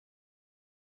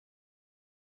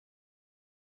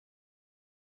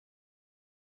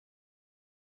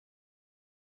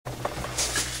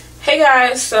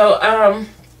guys, so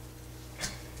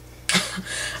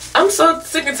I'm so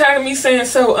sick and tired of me saying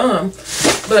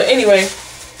but anyway,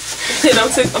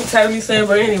 I'm tired of me saying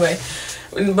but anyway,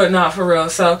 but not for real.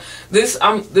 So this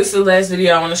is the last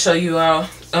video I want to show you all.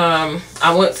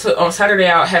 I went to on Saturday.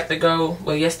 I had to go.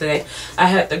 Well, yesterday I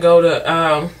had to go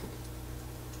to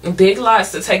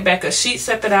Biglots to take back a sheet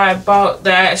set that I bought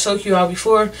that I showed you all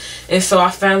before, and so I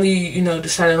finally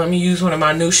decided let me use one of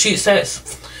my new sheet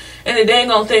sets. And the dang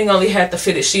on thing only had the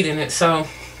fitted sheet in it, so I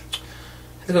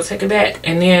had to go take it back.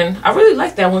 And then I really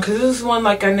like that one because this is one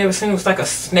like I never seen. It was like a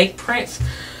snake print.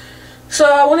 So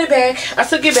I went it back. I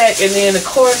took it back, and then of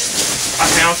course I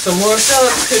found some more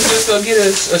stuff. Couldn't just go get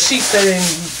a sheet set and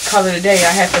call it a day. I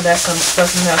had to buy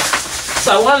something else.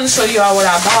 So I wanted to show you all what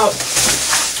I bought,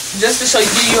 just to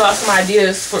give you all some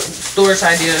ideas for storage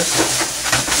ideas.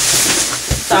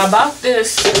 So I bought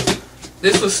this.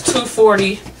 This was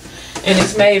 $2.40. And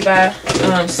it's made by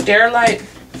Sterilite,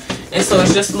 and so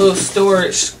it's just a little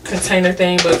storage container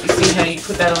thing. But you see how you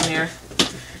put that on there,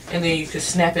 and then you can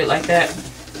snap it like that.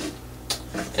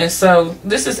 And so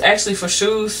this is actually for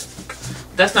shoes.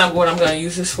 That's not what I'm going to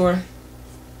use this for.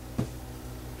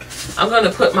 I'm going to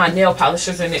put my nail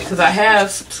polishers in it because I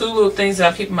have two little things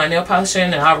that I keep my nail polish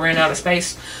in, and I ran out of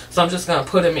space, so I'm just going to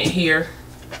put them in here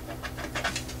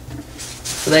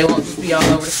so they won't just be all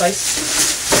over the place.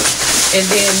 And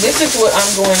then this is what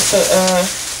I'm going to,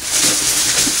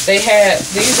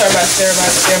 these are by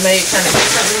Sterilite. They're made kind of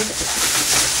differently.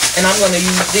 And I'm going to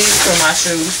use these for my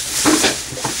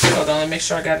shoes. Hold on, let me make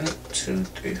sure I got 2,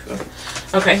 3,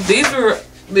 4. Okay,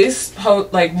 this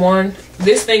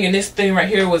thing and this thing right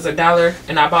here was $1.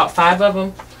 And I bought 5 of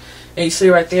them. And you see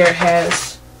right there it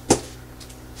has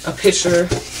a picture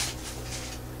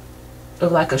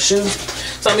of like a shoe.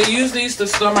 So I'm going to use these to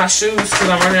store my shoes because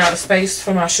I'm running out of space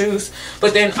for my shoes.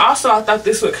 But then also I thought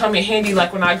this would come in handy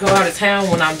like when I go out of town,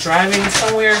 when I'm driving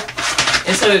somewhere.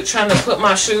 Instead of trying to put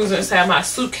my shoes inside my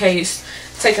suitcase,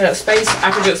 taking up space, I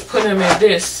could just put them in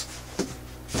this.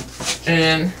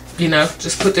 And,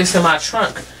 just put this in my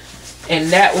trunk.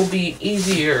 And that will be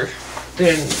easier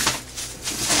than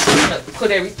put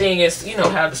everything as,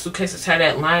 how the suitcases have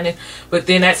that lining. But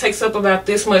then that takes up about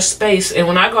this much space, and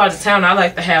when I go out of town I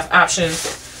like to have options,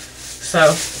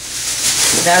 so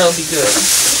that'll be good.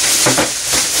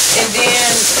 And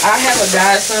then I have a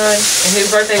godson, and his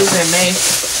birthday was in May,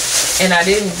 and I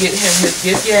didn't get him his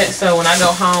gift yet, so when I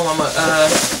go home I'm gonna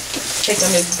take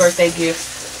him his birthday gift.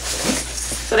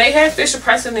 So they have Fisher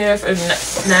Price in there for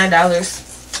 $9.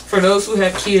 For those who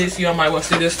have kids, y'all might want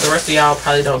to see this. The rest of y'all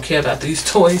probably don't care about these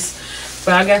toys.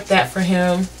 But I got that for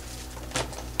him.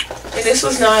 And this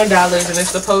was $9, and it's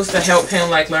supposed to help him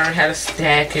like learn how to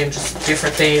stack and just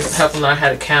different things, help him learn how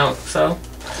to count. So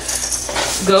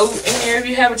go in there if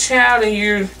you have a child and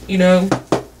you're,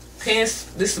 paying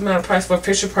this amount of price for a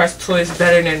Fisher Price toy is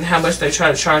better than how much they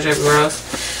try to charge everywhere else.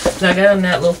 And I got him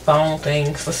that little phone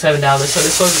thing for $7. So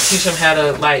they're supposed to teach him how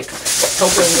to like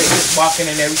help him with his walking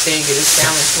and everything, get his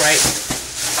balance right.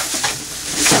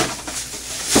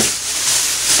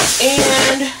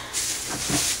 And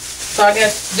so I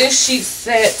got this sheet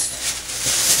set.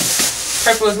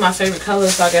 Purple is my favorite color,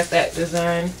 so I got that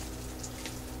design.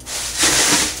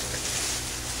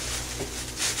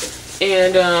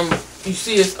 And you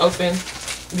see it's open.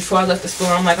 Before I left the store,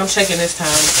 I'm checking this time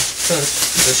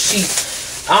since the sheet.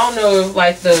 I don't know if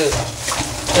like the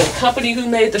company who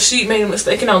made the sheet made a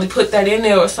mistake and only put that in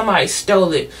there, or somebody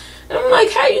stole it. And I'm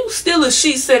like, how you steal a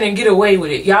sheet set and get away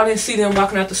with it? Y'all didn't see them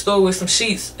walking out the store with some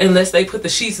sheets unless they put the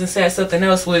sheets inside something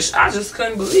else, which I just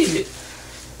couldn't believe it.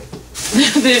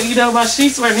 Then, my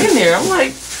sheets weren't in there. I'm like,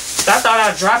 I thought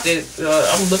I dropped it.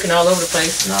 I'm looking all over the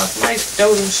place. No, somebody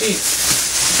stole them sheets.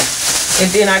 And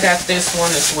then I got this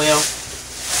one as well.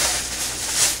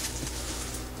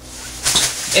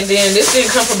 And then this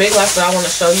didn't come from Biglots, but I want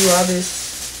to show you all this.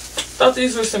 Thought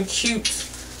these were some cute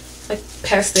like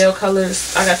pastel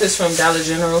colors. I got this from Dollar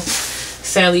General.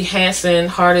 Sally Hansen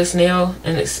Hardest Nail,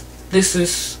 and this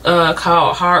is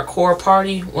called Hardcore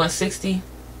Party 160.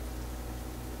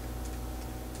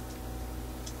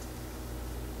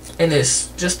 And it's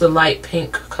just a light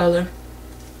pink color.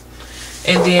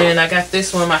 And then I got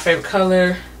this one, my favorite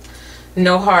color,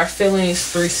 No Hard Feelings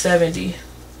 370,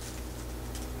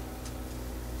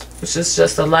 which is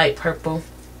just a light purple.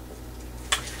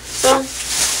 So,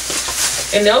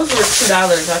 and those were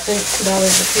 $2. I think $2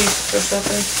 a piece or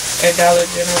something at Dollar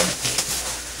General.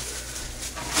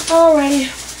 Alrighty.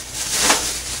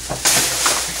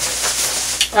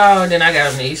 Oh, and then I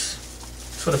got them these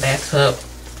for the bathtub.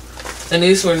 And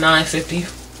these were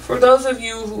 $9.50. For those of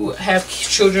you who have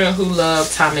children who love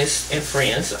Thomas and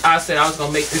Friends, I said I was going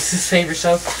to make this his favorite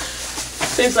show.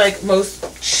 Seems like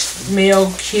most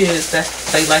male kids that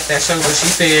they like that show, but she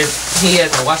said he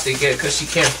hasn't watched it yet because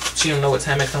she don't know what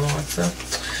time it come on. So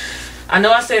I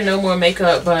know I said no more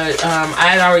makeup, but I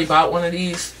had already bought one of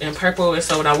these in purple, and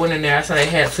so when I went in there, I saw they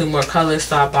had 2 more colors,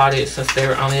 so I bought it since they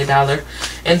were only $1.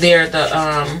 And they're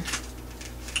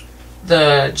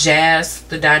the Jazz,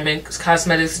 the Diamond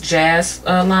Cosmetics Jazz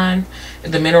line,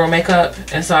 the mineral makeup,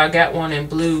 and so I got one in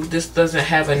blue. This doesn't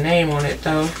have a name on it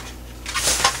though,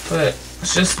 but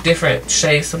it's just different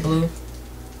shades of blue.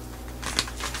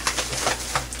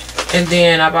 And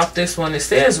then I bought this one. It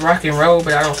says Rock and Roll,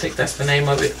 but I don't think that's the name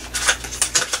of it.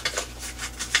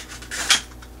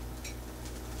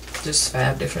 Just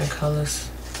 5 different colors.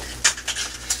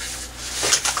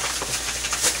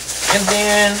 And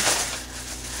then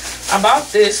I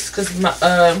bought this because my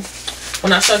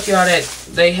when I showed y'all that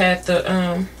they had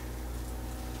the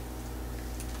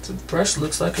brush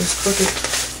looks like it's crooked,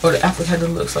 or the applicator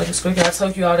looks like it's crooked. I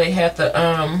told you all they had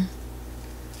the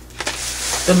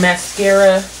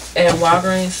mascara at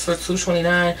Walgreens for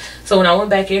 $2.29. So when I went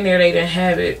back in there, they didn't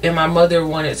have it, and my mother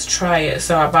wanted to try it,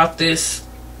 so I bought this.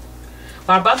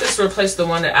 Well, I bought this to replace the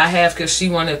one that I have because she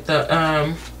wanted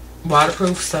the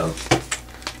waterproof. So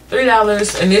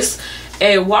 $3, and this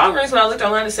at Walgreens, when I looked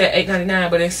online, it said $8.99,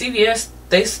 but in CVS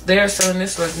they're selling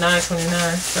this for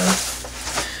 $9.29.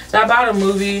 So I bought a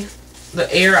movie, The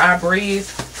Air I Breathe,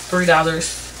 $3.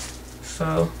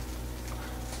 So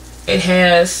it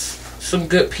has some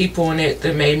good people in it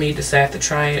that made me decide to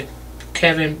try it.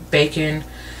 Kevin Bacon,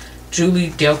 Julie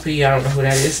Delpy, I don't know who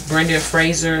that is, Brendan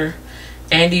Fraser,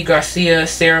 Andy Garcia,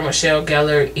 Sarah Michelle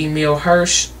Gellar, Emil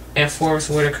Hirsch, and Forrest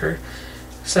Whitaker.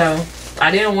 So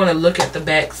I didn't want to look at the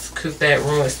backs because that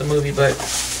ruins the movie, but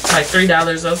like $3,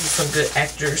 those are some good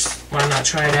actors. Why not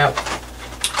try it out?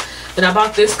 Then I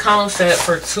bought this comb set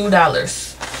for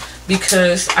 $2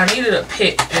 because I needed a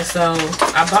pick, and so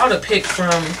I bought a pick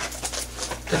from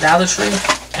the Dollar Tree,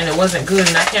 and it wasn't good,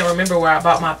 and I can't remember where I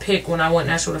bought my pick when I went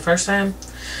natural the first time.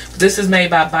 This is made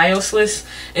by BioSwiss,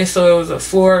 and so it was a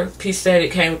 4-piece set.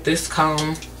 It came with this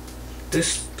comb,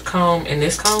 and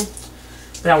this comb,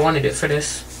 but I wanted it for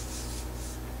this.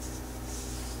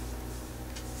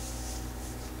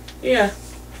 Yeah,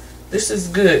 this is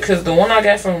good because the one I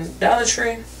got from Dollar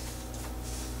Tree,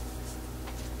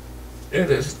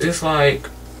 it's like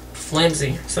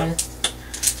flimsy. So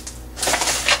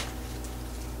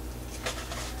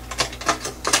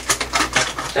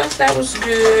that was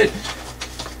good.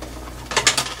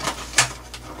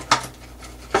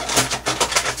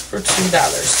 For $2.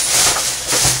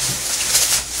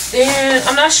 Then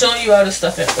I'm not showing you all the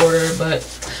stuff in order, but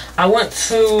I went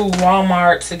to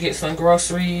Walmart to get some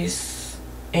groceries,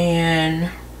 and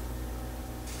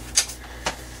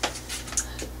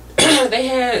they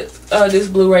had this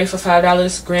Blu-ray for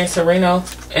 $5, Gran Torino,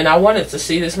 and I wanted to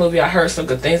see this movie. I heard some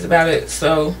good things about it,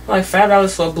 so like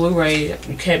 $5 for a Blu-ray,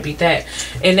 you can't beat that.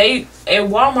 And they at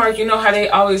Walmart, you know how they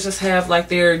always just have like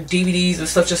their DVDs and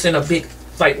stuff just in a big,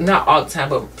 like not all the time,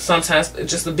 but sometimes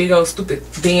just a big old stupid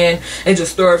bin, and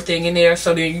just throw everything in there,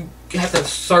 so then you have to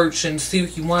search and see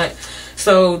what you want.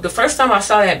 So the first time I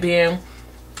saw that bin,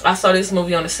 I saw this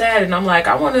movie on the side, and I'm like,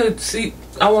 I want to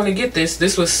get this.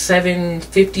 This was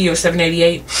 $7.50 or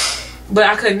 $7.88, but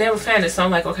I could never find it. So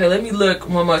I'm like, okay, let me look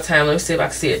one more time. Let me see if I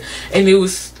can see it. And it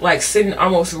was like sitting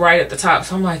almost right at the top.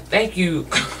 So I'm like, thank you.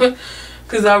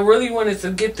 Because I really wanted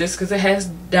to get this because it has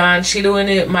Don Cheadle in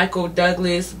it, Michael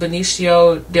Douglas,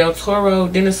 Benicio del Toro,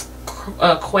 Dennis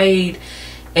Quaid,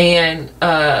 and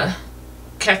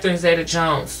Catherine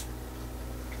Zeta-Jones.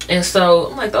 And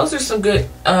so I'm like, those are some good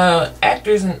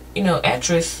actors and, you know,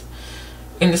 actress.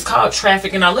 And it's called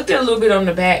Traffic. And I looked at it a little bit on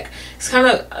the back. It's kind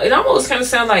of, it almost kind of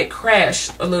sounds like Crash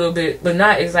a little bit, but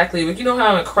not exactly. But you know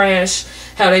how in Crash,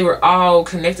 how they were all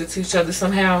connected to each other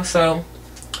somehow. So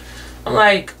I'm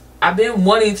like, I've been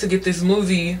wanting to get this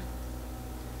movie,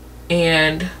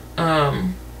 and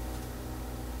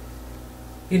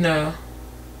you know,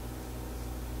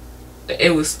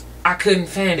 I couldn't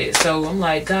find it. So I'm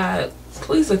like, God,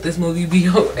 please let this movie be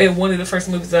at one of the first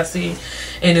movies I see.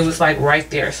 And it was like right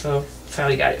there, so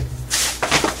finally got it.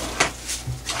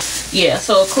 Yeah,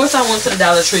 so of course I went to the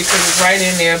Dollar Tree because it's right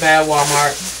in there by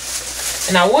Walmart,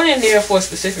 and I went in there for a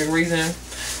specific reason.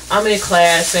 I'm in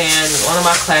class, and one of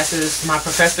my classes, my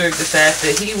professor decides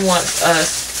that he wants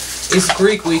us, it's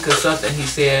Greek week or something, he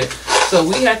said, so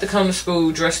we have to come to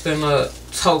school dressed in a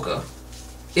toga.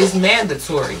 It's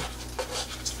mandatory.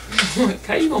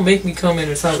 How you gonna make me come in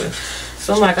a toga?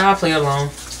 So I'm like, I'll play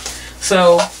along.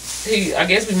 So I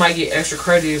guess we might get extra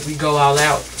credit if we go all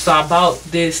out. So I bought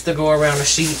this to go around the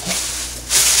sheet,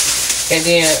 and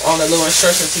then on the little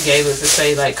instructions he gave us to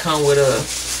say like come with a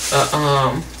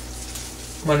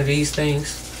one of these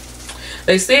things.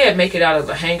 They said make it out of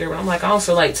a hanger, but I'm like, I don't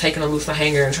feel like taking a loose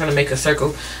hanger and trying to make a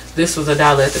circle. This was $1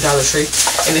 at the Dollar Tree,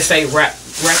 and they say wrap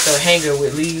the hanger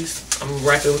with leaves. I'm gonna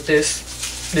wrap it with this.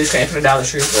 This came from the Dollar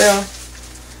Tree as well.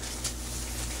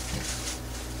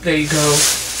 There you go.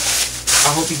 I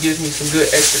hope he gives me some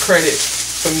good extra credit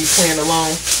for me playing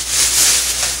along.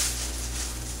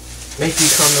 Make you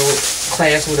come to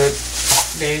class with a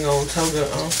dang old toga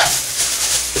on.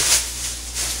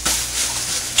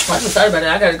 I just thought about it.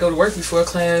 I gotta go to work before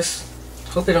class.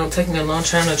 Hope it don't take me a long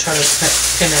time to try to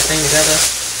pin that thing together.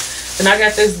 And I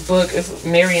got this book. It's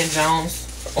Marion Jones,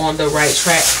 On the Right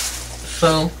Track.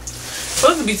 So,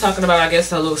 supposed to be talking about, I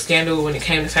guess, a little scandal when it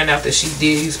came to find out that she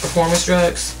did use performance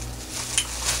drugs.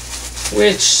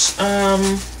 Which, I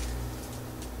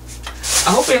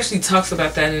hope it actually talks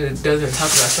about that and it doesn't talk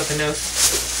about something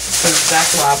else. Because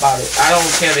that's why I bought it. I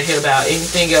don't care to hear about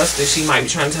anything else that she might be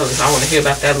trying to tell us. I want to hear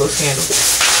about that little scandal.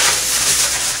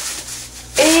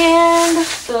 And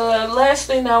the last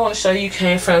thing that I want to show you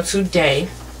came from today.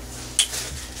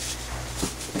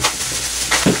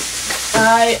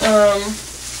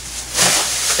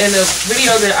 In the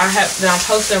video that I'm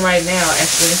posting right now,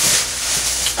 actually,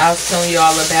 I was telling you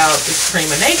all about this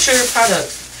Cream of Nature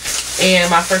product. And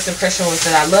my first impression was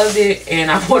that I loved it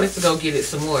and I wanted to go get it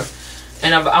some more.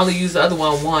 And I've only used the other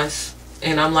one once.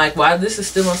 And I'm like, well, this is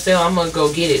still on sale. I'm going to go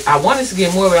get it. I wanted to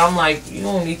get more, but I'm like, you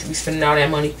don't need to be spending all that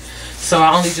money. So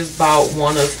I only just bought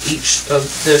one of each of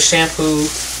the shampoo,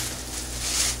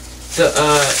 the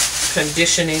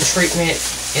conditioning treatment,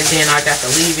 and then I got the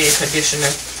leave-in conditioner.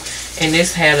 And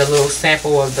this had a little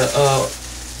sample of the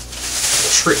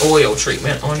oil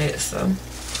treatment on it. So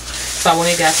I went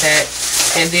and got that.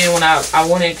 And then when I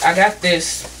got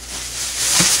this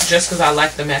just because I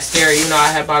like the mascara. You know,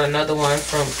 I had bought another one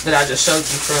that I just showed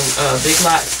you from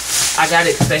Biglots. I got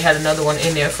it because they had another one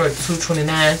in there for $2.29.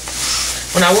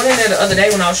 When I went in there the other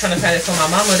day when I was trying to find it for my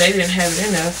mama, they didn't have it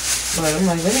in there. But I'm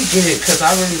like, let me get it because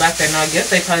I really like that. And I guess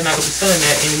they probably not going to be selling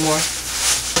that anymore.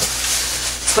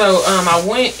 So I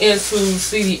went into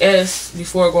CVS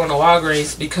before going to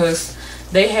Walgreens because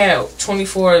they had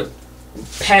 24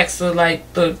 packs of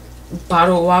like the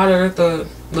bottled water, the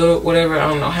little whatever, I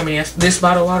don't know how many, this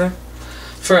bottled water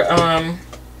for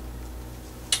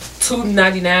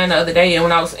 $2.99 the other day. And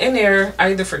when I was in there,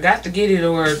 I either forgot to get it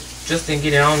or just didn't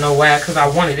get it. I don't know why, because I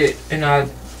wanted it and I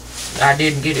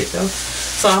didn't get it though.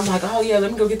 So I'm like, oh yeah,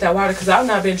 let me go get that water because I've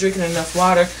not been drinking enough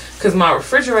water because my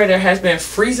refrigerator has been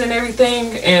freezing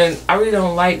everything, and I really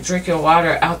don't like drinking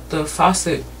water out the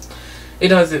faucet. It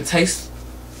doesn't taste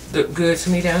good to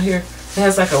me down here. It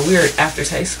has like a weird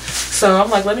aftertaste. So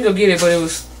I'm like, let me go get it. But it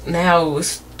was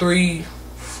 $3.49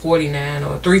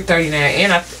 or $3.39,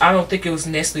 and I don't think it was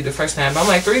Nestle the first time. But I'm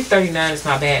like, $3.39 is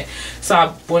not bad. So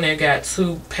I went and got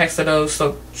 2 packs of those,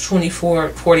 so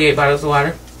 48 bottles of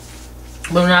water.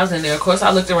 But when I was in there, of course, I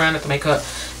looked around at the makeup.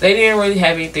 They didn't really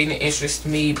have anything that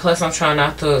interested me. Plus, I'm trying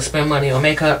not to spend money on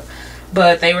makeup.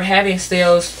 But they were having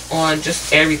sales on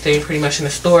just everything pretty much in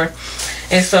the store.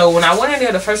 And so when I went in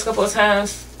there the first couple of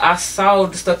times, I saw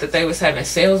the stuff that they was having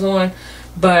sales on.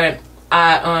 But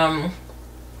I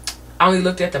only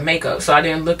looked at the makeup. So I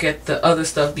didn't look at the other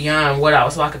stuff beyond what I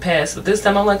was walking past. But this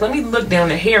time I'm like, let me look down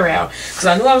the hair aisle. Because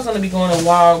I knew I was going to be going to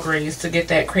Walgreens to get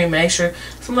that Cream of Nature.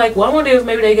 So I'm like, well, I wonder if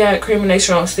maybe they got Cream of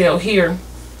Nature on sale here.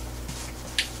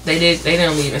 They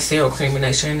didn't even sell Cream of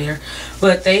Nature in there.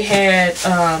 But they had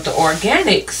the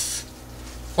organics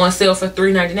on sale for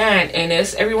 $3.99. And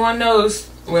as everyone knows,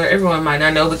 well, everyone might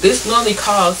not know, but this normally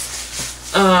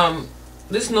costs,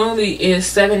 this normally is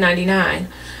 $7.99.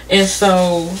 And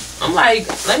so I'm like,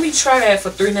 let me try that for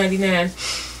 $3.99.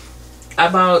 I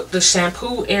bought the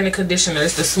shampoo and the conditioner.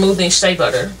 It's the smoothing shea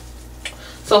butter.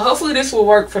 So hopefully this will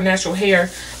work for natural hair.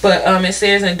 But it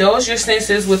says, indulge your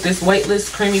senses with this weightless,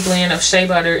 creamy blend of shea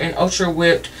butter and ultra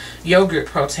whipped yogurt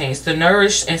proteins to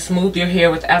nourish and smooth your hair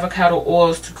with avocado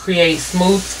oils to create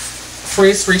smooth,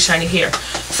 frizz-free, shiny hair.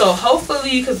 So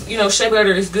hopefully, because you know shea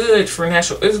butter is good for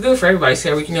natural. It's good for everybody's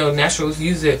hair. We can, you know, naturals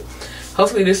use it.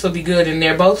 Hopefully this will be good. And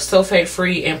they're both sulfate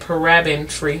free and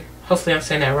paraben free. Hopefully I'm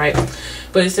saying that right.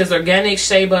 But it says organic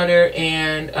shea butter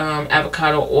and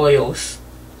avocado oils.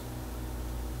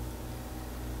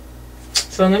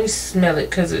 So let me smell it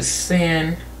because it's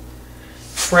saying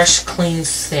fresh, clean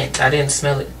scent. I didn't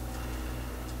smell it.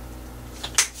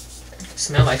 It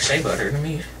smelled like shea butter to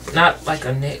me. Not like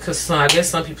a net, because I guess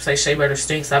some people say shea butter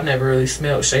stinks. I've never really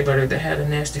smelled shea butter that had a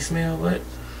nasty smell, but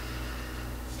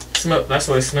that's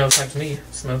what it smells like to me.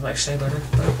 It smells like shea butter.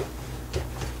 But.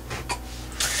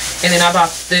 And then I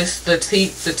bought this, the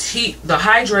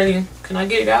hydrating Can I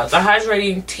get it out? The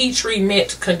hydrating tea tree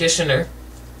mint conditioner.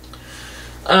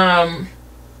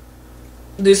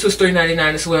 This was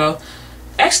 $3.99 as well.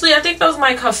 Actually, I think those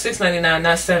might cost $6.99,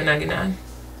 not $7.99.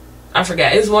 I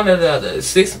forgot. It's one of the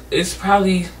others. It's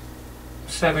probably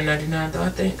 $7.99 though, I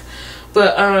think.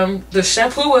 But the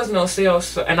shampoo wasn't on sale,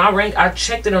 so, and I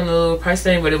checked it on the little price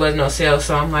thing, but it wasn't on sale.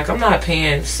 So I'm like, I'm not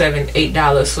paying $7,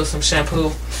 $8 for some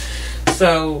shampoo.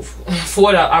 So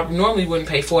 $4. I normally wouldn't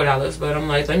pay $4, but I'm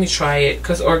like, let me try it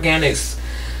because organics.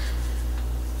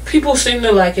 People seem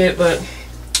to like it, but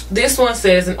this one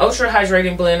says an ultra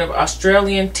hydrating blend of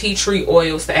Australian tea tree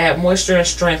oils to add moisture and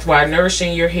strength while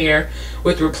nourishing your hair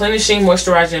with replenishing,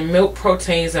 moisturizing milk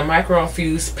proteins and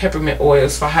micro-infused peppermint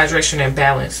oils for hydration and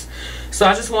balance. So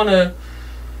I just want to,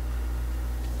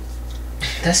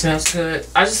 that smells good.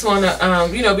 I just want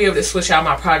to, you know, be able to switch out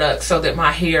my products so that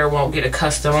my hair won't get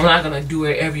accustomed. I'm not going to do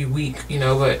it every week, you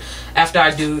know, but after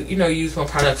I do, you know, use one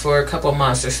product for a couple of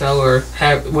months or so, or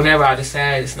have, whenever I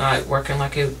decide it's not working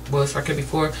like it was working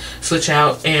before, switch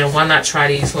out. And why not try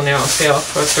these when they're on sale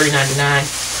for $3.99?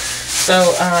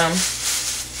 So, I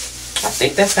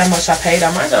think that's how much I paid.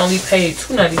 I might have only paid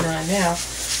 $2.99 now,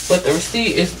 but the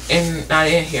receipt is not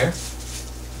in here.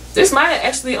 This might have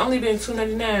actually only been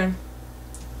 $2.99.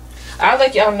 I'll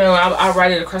let y'all know. I'll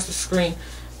write it across the screen.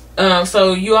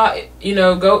 So you all, you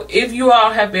know, go, if you all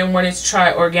have been wanting to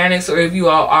try organics, or if you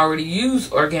all already use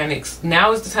organics,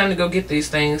 now is the time to go get these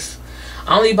things.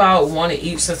 I only bought one of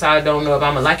each since I don't know if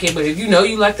I'm gonna like it, but if you know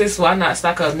you like this, why not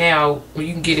stock up now when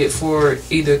you can get it for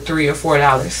either $3 or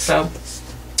 $4. So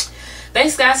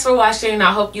thanks guys for watching.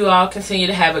 I hope you all continue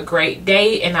to have a great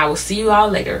day, and I will see you all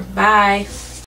later. Bye.